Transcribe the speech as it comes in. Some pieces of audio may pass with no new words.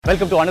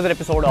Welcome to another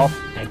episode of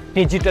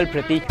Digital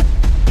Pratik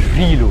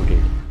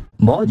Reloaded.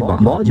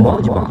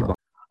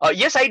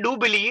 Yes, I do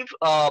believe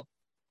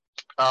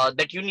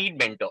that you need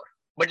mentor,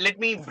 but let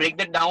me break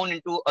that down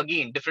into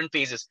again different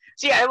phases.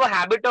 See, I have a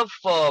habit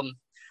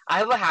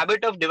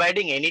of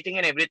dividing anything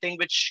and everything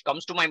which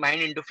comes to my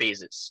mind into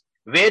phases.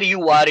 Where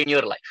you are in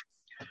your life.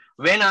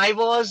 When I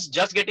was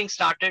just getting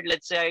started,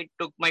 let's say I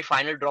took my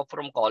final drop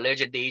from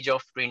college at the age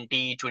of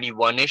 20,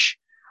 21-ish,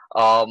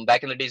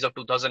 back in the days of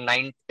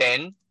 2009,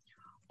 10.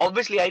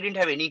 Obviously, I didn't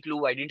have any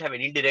clue. I didn't have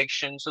any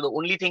direction. So the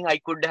only thing I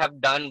could have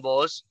done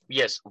was,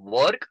 yes,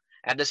 work.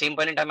 At the same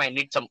point in time, I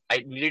needed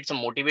some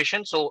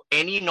motivation. So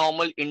any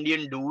normal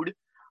Indian dude,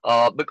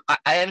 I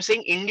am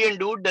saying Indian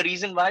dude, the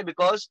reason why,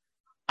 because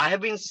I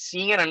have been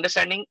seeing and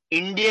understanding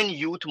Indian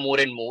youth more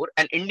and more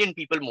and Indian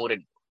people more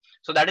and more.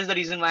 So that is the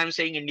reason why I'm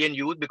saying Indian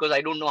youth, because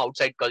I don't know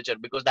outside culture,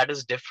 because that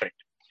is different.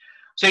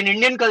 So in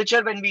Indian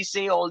culture, when we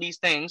say all these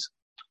things,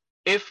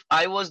 if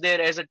I was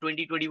there as a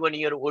 20,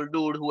 21-year-old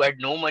dude who had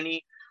no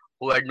money,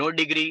 who had no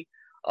degree,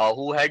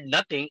 who had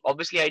nothing,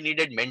 obviously I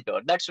needed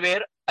mentor. That's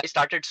where I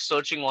started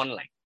searching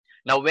online.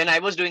 Now, when I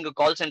was doing a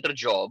call center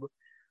job,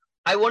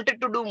 I wanted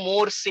to do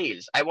more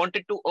sales. I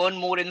wanted to earn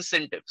more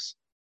incentives.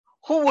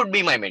 Who would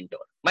be my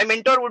mentor? My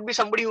mentor would be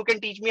somebody who can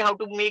teach me how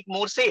to make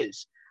more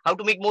sales, how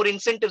to make more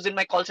incentives in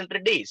my call center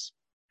days.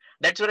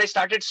 That's where I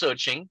started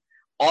searching.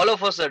 All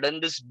of a sudden,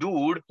 this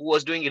dude who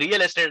was doing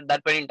real estate at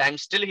that point in time,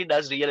 still he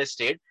does real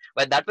estate.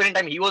 But at that point in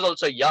time, he was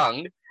also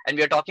young. And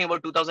we are talking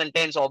about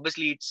 2010. So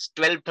obviously, it's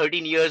 12,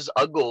 13 years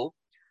ago.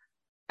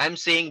 I'm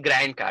saying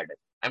Grant Cardone.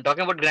 I'm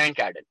talking about Grant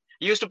Cardone.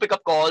 He used to pick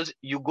up calls.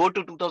 You go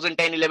to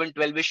 2010, 11,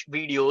 12-ish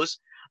videos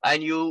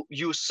and you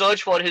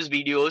search for his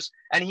videos.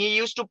 And he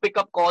used to pick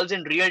up calls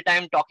in real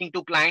time talking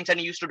to clients and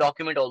he used to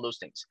document all those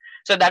things.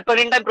 So at that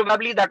point in time,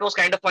 probably that was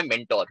kind of my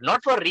mentor,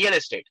 not for real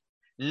estate,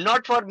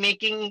 not for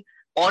making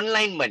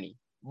online money,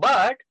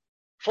 but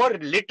for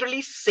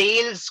literally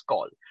sales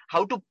call,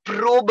 how to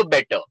probe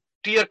better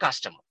to your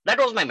customer. That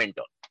was my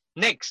mentor.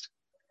 Next,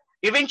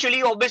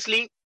 eventually,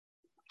 obviously,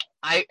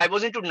 I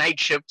was into night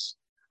shifts.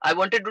 I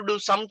wanted to do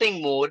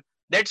something more.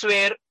 That's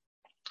where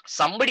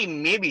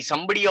maybe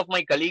somebody of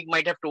my colleague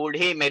might have told,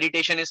 hey,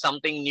 meditation is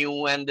something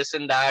new and this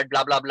and that,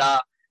 blah, blah, blah.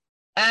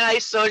 And I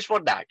searched for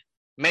that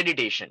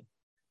meditation.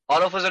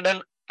 All of a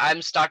sudden,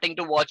 I'm starting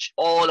to watch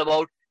all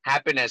about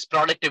happiness,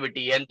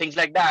 productivity, and things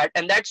like that.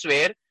 And that's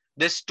where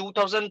this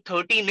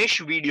 2013-ish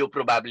video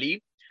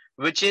probably,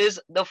 which is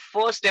the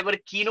first ever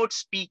keynote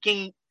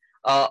speaking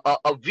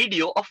a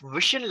video of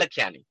Vishen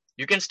Lakhiani.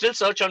 You can still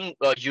search on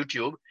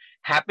YouTube.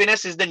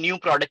 Happiness is the new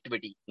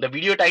productivity. The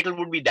video title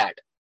would be that.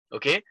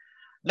 Okay.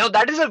 Now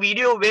that is a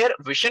video where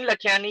Vishen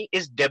Lakhiani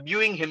is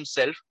debuting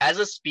himself as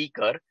a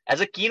speaker,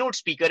 as a keynote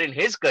speaker in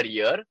his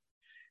career.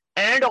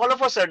 And all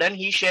of a sudden,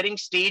 he's sharing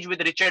stage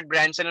with Richard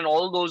Branson and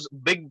all those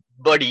big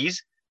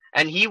buddies.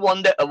 And he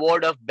won the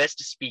award of best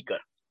speaker.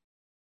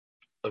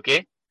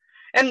 Okay.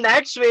 And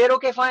that's where,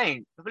 okay,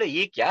 fine.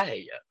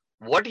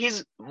 What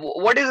is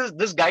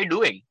this guy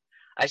doing?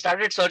 I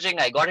started searching.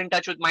 I got in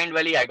touch with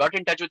Mindvalley. I got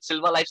in touch with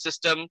Silver Life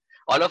System.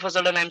 All of a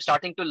sudden, I'm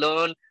starting to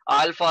learn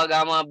alpha,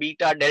 gamma,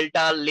 beta,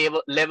 delta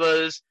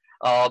levels.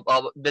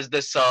 There's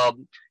this,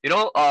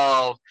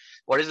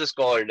 what is this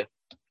called?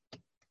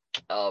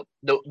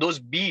 Those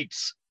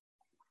beats.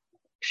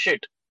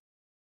 Shit.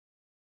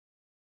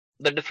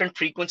 The different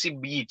frequency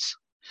beats.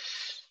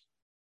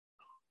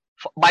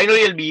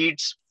 Binaural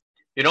beats,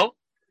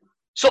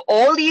 So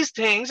all these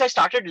things I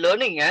started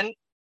learning, and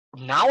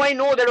now I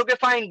know that, okay,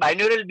 fine,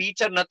 binaural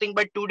beats are nothing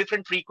but two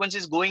different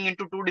frequencies going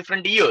into two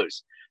different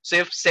ears. So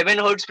if 7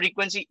 hertz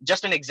frequency,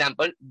 just an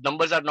example,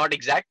 numbers are not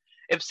exact.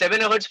 If 7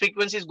 hertz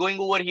frequency is going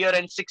over here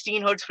and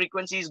 16 hertz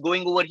frequency is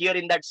going over here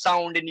in that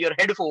sound in your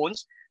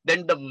headphones,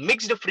 then the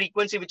mixed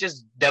frequency which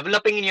is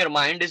developing in your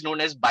mind is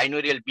known as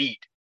binaural beat.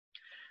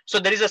 So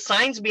there is a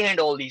science behind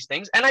all these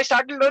things. And I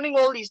started learning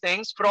all these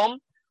things from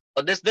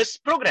this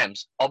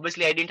programs.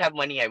 Obviously, I didn't have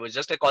money. I was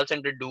just a call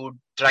center dude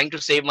trying to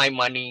save my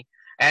money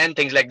and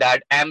things like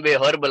that. Amway,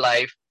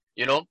 Herbalife,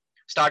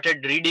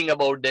 started reading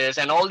about this,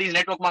 and all these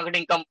network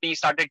marketing companies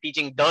started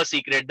teaching the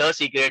secret,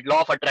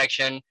 law of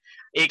attraction.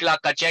 1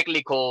 lakh का check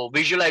लिखो,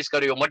 visualize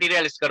करो,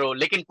 materialize करो,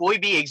 लेकिन कोई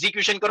भी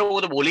execution करो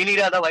वो तो बोल ही नहीं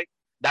रहा था भाई.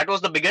 That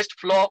was the biggest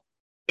flaw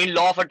in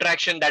law of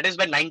attraction. That is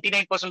why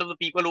 99% of the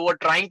people who were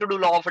trying to do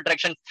law of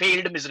attraction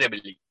failed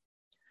miserably.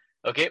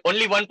 Okay,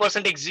 only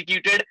 1%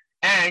 executed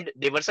and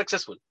they were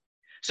successful.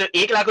 So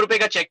 1 lakh रुपए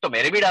का check तो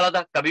मैंने भी डाला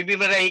था. कभी भी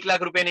मेरा 1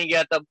 लाख रुपए नहीं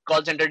गया तब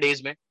कॉल सेंटर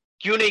डेज में.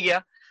 क्यों नहीं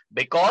गया?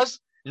 Because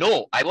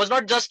no, I was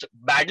not just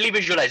badly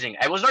visualizing.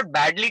 I was not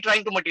badly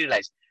trying to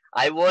materialize.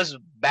 I was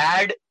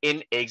bad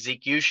in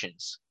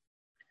executions.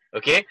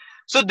 Okay,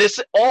 so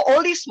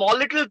all these small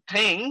little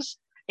things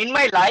in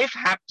my life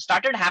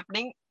started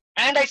happening,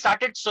 and I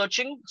started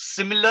searching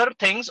similar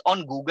things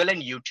on Google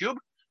and YouTube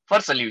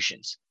for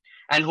solutions.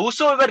 And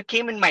whosoever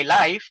came in my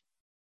life,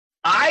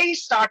 I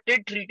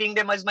started treating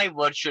them as my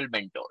virtual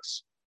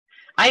mentors.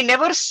 I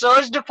never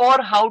searched for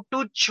how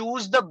to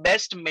choose the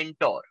best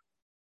mentor,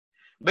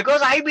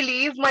 because I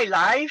believe my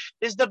life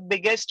is the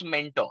biggest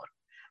mentor.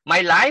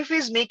 My life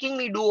is making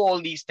me do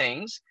all these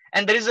things.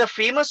 And there is a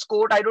famous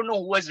quote, I don't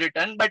know who has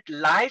written, but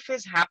life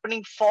is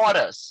happening for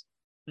us,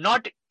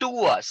 not to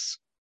us.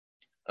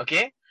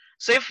 Okay.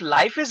 So if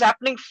life is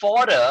happening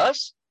for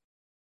us,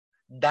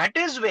 that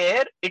is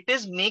where it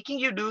is making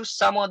you do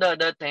some of the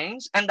other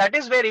things. And that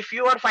is where if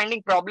you are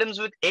finding problems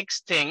with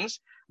X things,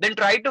 then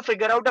try to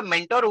figure out a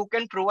mentor who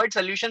can provide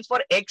solutions for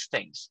X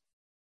things.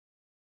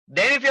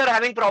 Then if you're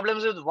having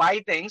problems with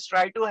Y things,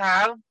 try to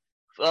have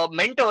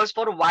mentors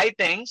for Y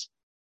things.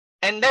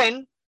 And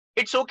then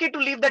it's okay to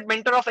leave that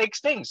mentor of X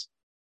things.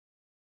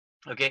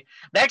 Okay,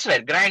 that's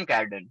where Grant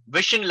Cardone,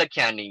 Vishen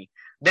Lakhiani,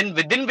 then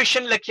within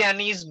Vishen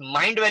Lakhiani's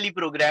Mind Valley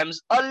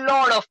programs, a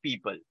lot of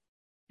people,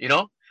 you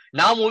know,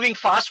 now moving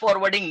fast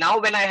forwarding, now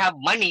when I have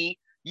money,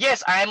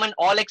 yes, I am an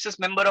all access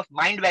member of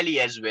Mind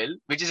Valley as well,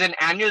 which is an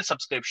annual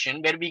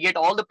subscription where we get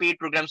all the paid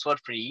programs for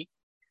free.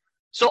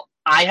 So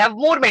I have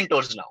more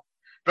mentors now.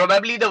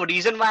 Probably the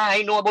reason why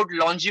I know about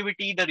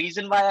longevity, the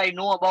reason why I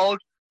know about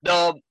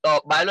the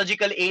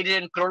biological age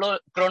and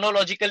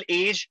chronological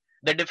age,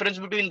 the difference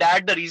between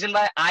that, the reason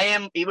why I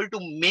am able to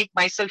make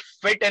myself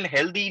fit and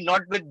healthy,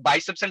 not with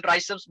biceps and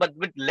triceps, but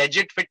with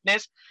legit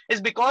fitness,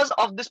 is because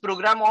of this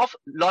program of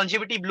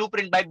Longevity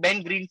Blueprint by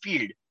Ben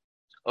Greenfield.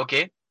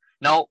 Okay.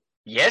 Now,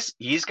 yes,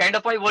 he is kind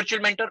of my virtual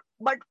mentor,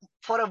 but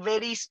for a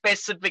very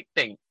specific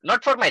thing,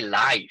 not for my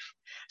life.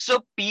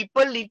 So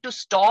people need to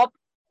stop.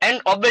 And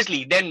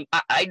obviously, then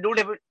I don't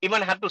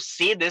even have to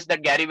say this,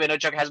 that Gary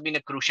Vaynerchuk has been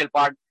a crucial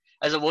part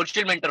as a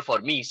virtual mentor for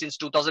me since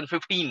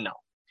 2015 now.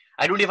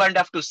 I don't even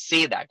have to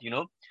say that, you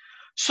know.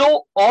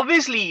 So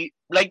obviously,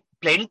 like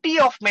plenty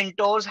of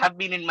mentors have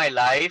been in my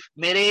life.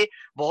 मेरे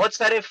बहुत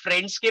सारे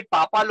friends के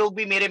पापा लोग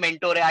भी मेरे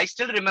mentor है. I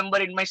still remember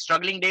in my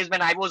struggling days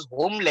when I was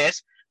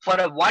homeless for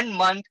a 1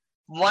 month,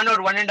 1 or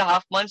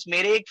 1.5 months,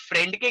 मेरे एक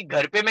friend के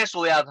घर पे मैं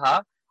सोया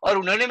था और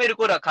उन्होंने मेरे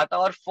को रखा था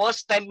और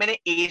first time मैंने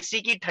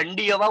AC की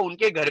ठंडी हवा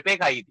उनके घर पे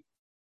खाई थी.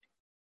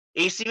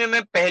 AC में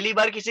मैं पहली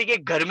बार किसी के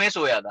घर में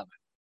सोया था मैं.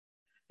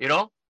 You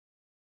know,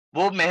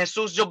 वो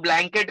महसूस जो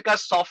ब्लैंकेट का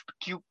सॉफ्ट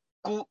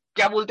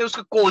क्या बोलते हैं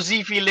उसको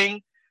कोजी फीलिंग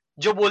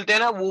जो बोलते हैं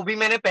ना, वो भी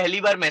मैंने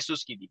पहली बार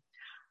महसूस की थी.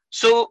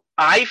 So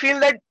I feel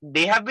that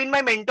they have been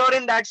my mentor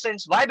in that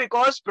sense. Why?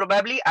 Because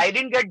probably I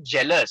didn't get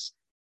jealous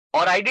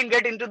or I didn't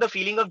get into the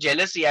feeling of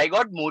jealousy. I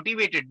got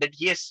motivated that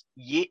yes,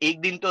 ये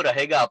एक दिन तो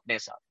रहेगा अपने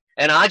साथ.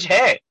 And आज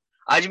है.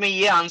 आज मैं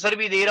ये आंसर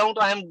भी दे रहा हूं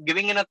तो I am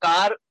giving in a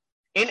car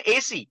in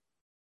AC.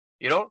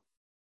 You know,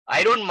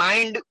 I don't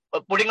mind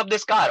putting up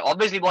this car.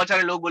 Obviously बहुत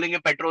सारे लोग बोलेंगे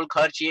पेट्रोल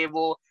खर्च ये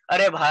वो.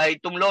 अरे भाई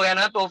तुम लोग है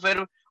ना तो फिर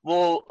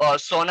वो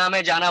सोना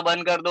में जाना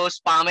बंद कर दो,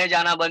 स्पा में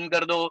जाना बंद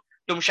कर दो,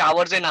 तुम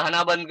शावर से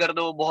नहाना बंद कर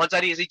दो. बहुत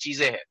सारी ऐसी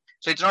चीजें हैं.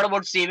 So it's not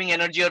about saving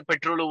energy or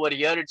petrol over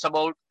here. It's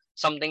about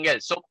something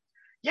else. So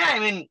yeah, I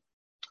mean,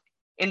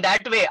 in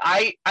that way,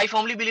 I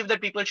firmly believe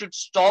that people should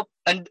stop.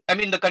 And I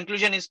mean, the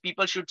conclusion is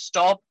people should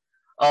stop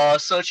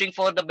searching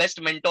for the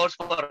best mentors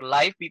for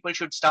life. People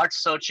should start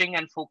searching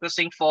and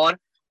focusing for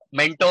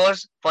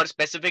mentors for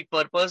specific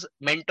purpose,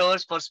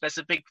 mentors for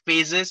specific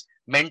phases,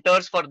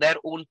 mentors for their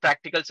own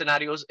practical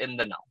scenarios in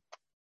the now.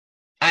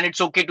 And it's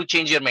okay to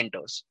change your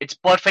mentors. It's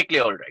perfectly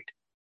all right.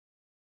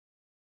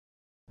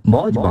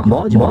 मौज